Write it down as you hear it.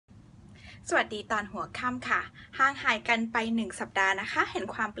สวัสดีตอนหัวค่ำค่ะห่างหายกันไป1 สัปดาห์นะคะ เห็น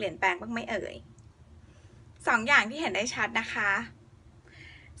ความเปลี่ยนแปลงบ้างไหมเอ่ย2 อย่างที่เห็นได้ชัดนะคะ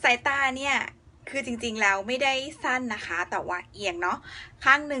สายตาเนี่ยคือจริงๆแล้วไม่ได้สั้นนะคะแต่ว่าเอียงเนาะ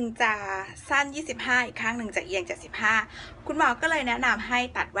ข้างหนึ่งจะสั้น25อีกข้างหนึ่งจะเอียง75คุณหมอก็เลยแนะนำให้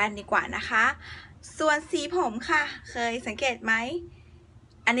ตัดแว่นดีกว่านะคะส่วนสีผมค่ะเคยสังเกตไหม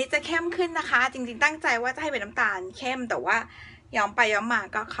อันนี้จะเข้มขึ้นนะคะจริงๆตั้งใจว่าจะให้เป็นน้ำตาลเข้มแต่ว่าย้อมไปย้อมมา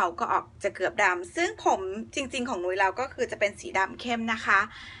ก็เขาก็ออกจะเกือบดำซึ่งผมจริงๆของนุ้ยเราก็คือจะเป็นสีดำเข้มนะคะ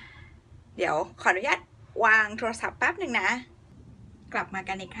เดี๋ยวขออนุญาตวางโทรศัพท์แป๊บหนึ่งนะกลับมา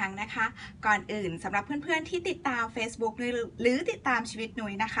กันอีกครั้งนะคะก่อนอื่นสำหรับเพื่อนๆที่ติดตาม Facebook หรือติดตามชีวิตนุ้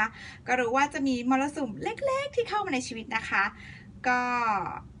ยนะคะก็รู้ว่าจะมีมรสุมเล็กๆที่เข้ามาในชีวิตนะคะก็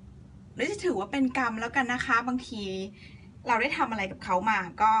หรือจะถือว่าเป็นกรรมแล้วกันนะคะบางทีเราได้ทำอะไรกับเขามา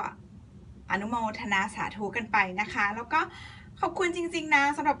ก็อนุโมทนาสาธุกันไปนะคะแล้วก็ขอบคุณจริงๆนะ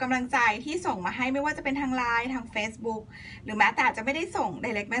สำหรับกำลังใจที่ส่งมาให้ไม่ว่าจะเป็นทาง LINE ทาง Facebook หรือแม้แต่อาจจะไม่ได้ส่ง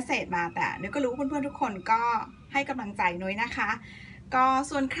direct message มาแต่นุ้ยก็รู้เพื่อนๆทุกคนก็ให้กำลังใจนุ้ยนะคะก็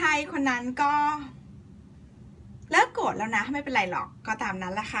ส่วนใครคนนั้นก็เลิกโกรธแล้วนะไม่เป็นไรหรอกก็ตามนั้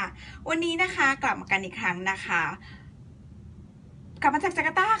นแหละค่ะวันนี้นะคะกลับมากันอีกครั้งนะคะกลับมาจากจาก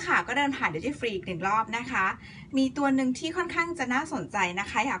าร์ตาค่ะก็เดินผ่านDuty Freeอีก1 รอบนะคะมีตัวหนึ่งที่ค่อนข้างจะน่าสนใจนะ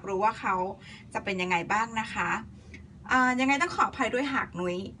คะอยากรู้ว่าเขาจะเป็นยังไงบ้างนะคะยังไงต้องขออภัยด้วยหาก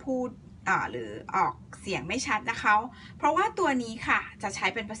นุ้ยพูดหรือออกเสียงไม่ชัดนะคะเพราะว่าตัวนี้ค่ะจะใช้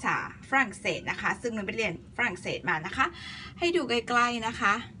เป็นภาษาฝรั่งเศสนะคะซึ่งนุ้ยไปเรียนฝรั่งเศสมานะคะให้ดูใกล้ๆนะค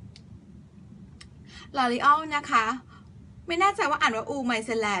ะL'Oreal นะคะไม่แน่ใจว่าอ่านว่า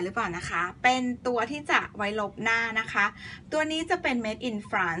Micellaireหรือเปล่านะคะเป็นตัวที่จะไว้ลบหน้านะคะตัวนี้จะเป็น Made in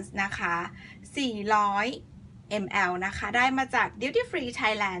France นะคะ400 ml นะคะได้มาจาก Duty Free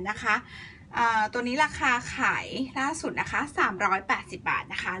Thailand นะคะตัวนี้ราคาขายล่าสุดนะคะ380 บาท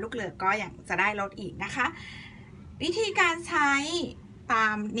นะคะลูกเหลือก็ยังจะได้ลดอีกนะคะวิธีการใช้ตา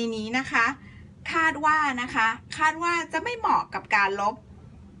มนี้นะคะคาดว่าจะไม่เหมาะกับการลบ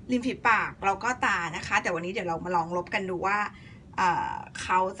ริมฝีปากแล้วก็ตานะคะแต่วันนี้เดี๋ยวเรามาลองลบกันดูว่าเข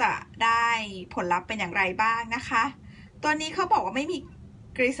าจะได้ผลลัพธ์เป็นอย่างไรบ้างนะคะตัวนี้เขาบอกว่าไม่มี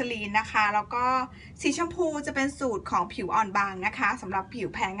กรีซาลีนนะคะแล้วก็สีชมพูจะเป็นสูตรของผิวอ่อนบางนะคะสำหรับผิว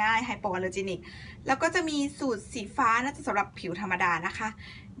แพ้ง่ายไฮโปอัลเลอร์จินิกแล้วก็จะมีสูตรสีฟ้าน่าจะสำหรับผิวธรรมดานะคะ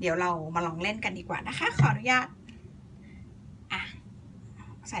เดี๋ยวเรามาลองเล่นกันดีกว่านะคะขออนุญาต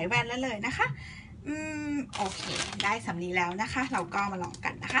ใส่แว่นแล้วเลยนะคะโอเคได้สำลีแล้วนะคะเราก็มาลองกั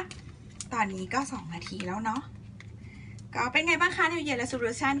นนะคะตอนนี้ก็2 นาทีแล้วเนาะก็เป็นไงบ้างคะ New Year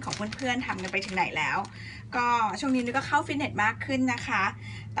Resolution ของเพื่อนๆทำกันไปถึงไหนแล้วก็ช่วงนี้นุ้ยก็เข้าฟิตเนสมากขึ้นนะคะ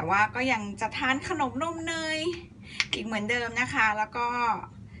แต่ว่าก็ยังจะทานขนมนมเนยอีกเหมือนเดิมนะคะแล้วก็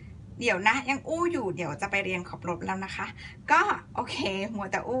เดี๋ยวนะยังอู้อยู่เดี๋ยวจะไปเรียนขับรถแล้วนะคะก็โอเคมัว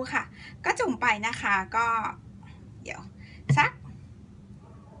แต่อู้ค่ะก็จุ่มไปนะคะก็เดี๋ยวสัก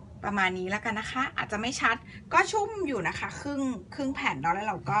ประมาณนี้แล้วกันนะคะอาจจะไม่ชัดก็ชุ่มอยู่นะคะครึ่งแผ่นแล้ว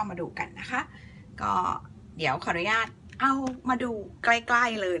เราก็มาดูกันนะคะก็เดี๋ยวขออนุญาตเอามาดูใกล้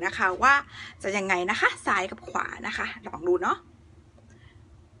ๆเลยนะคะว่าจะยังไงนะคะซ้ายกับขวานะคะลองดูเนาะ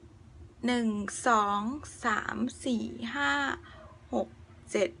1 2 3 4 5 6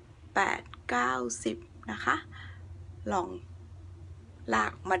 7 8 9 10นะคะลองลา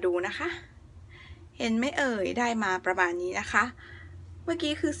กมาดูนะคะเห็นไหมเอ่ยได้มาประมาณนี้นะคะเมื่อ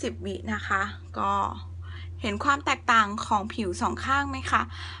กี้คือ10 วินะคะก็เห็นความแตกต่างของผิว2 ข้างไหมคะ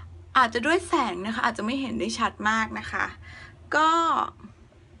อาจจะด้วยแสงนะคะอาจจะไม่เห็นได้ชัดมากนะคะก็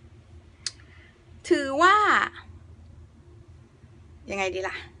ถือว่ายังไงดี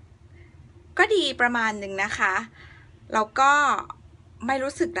ล่ะก็ดีประมาณหนึ่งนะคะแล้วก็ไม่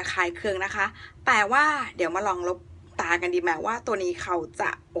รู้สึกระคายเคืองนะคะแต่ว่าเดี๋ยวมาลองลบตากันดีไหมว่าตัวนี้เขาจะ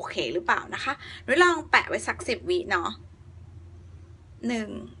โอเคหรือเปล่านะคะหรือลองแปะไว้สัก10 วิเนาะ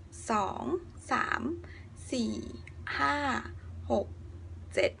1 2 3 4 5 6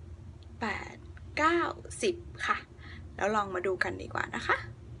 7 8 9 10ค่ะแล้วลองมาดูกันดีกว่านะคะ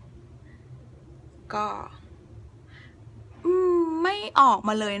ก็ไม่ออกม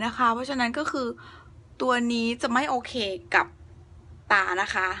าเลยนะคะเพราะฉะนั้นก็คือตัวนี้จะไม่โอเคกับตานะ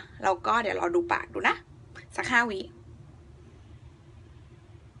คะแล้วก็เดี๋ยวเราดูปากดูนะสัก5 วิ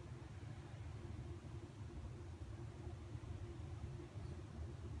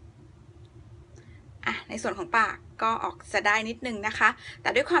ในส่วนของปากก็ออกจะได้นิดนึงนะคะแต่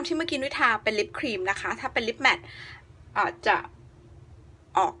ด้วยความที่เมื่อกี้นุ้ยทาเป็นลิปครีมนะคะถ้าเป็นลิปแมทอาจจะ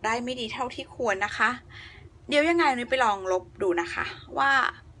ออกได้ไม่ดีเท่าที่ควรนะคะเดี๋ยวยังไงนุ้ยไปลองลบดูนะคะว่า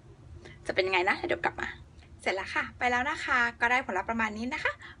จะเป็นยังไงนะเดี๋ยวกลับมาเสร็จแล้วค่ะไปแล้วนะคะก็ได้ผลลัพธ์ประมาณนี้นะค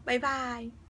ะบ๊ายบาย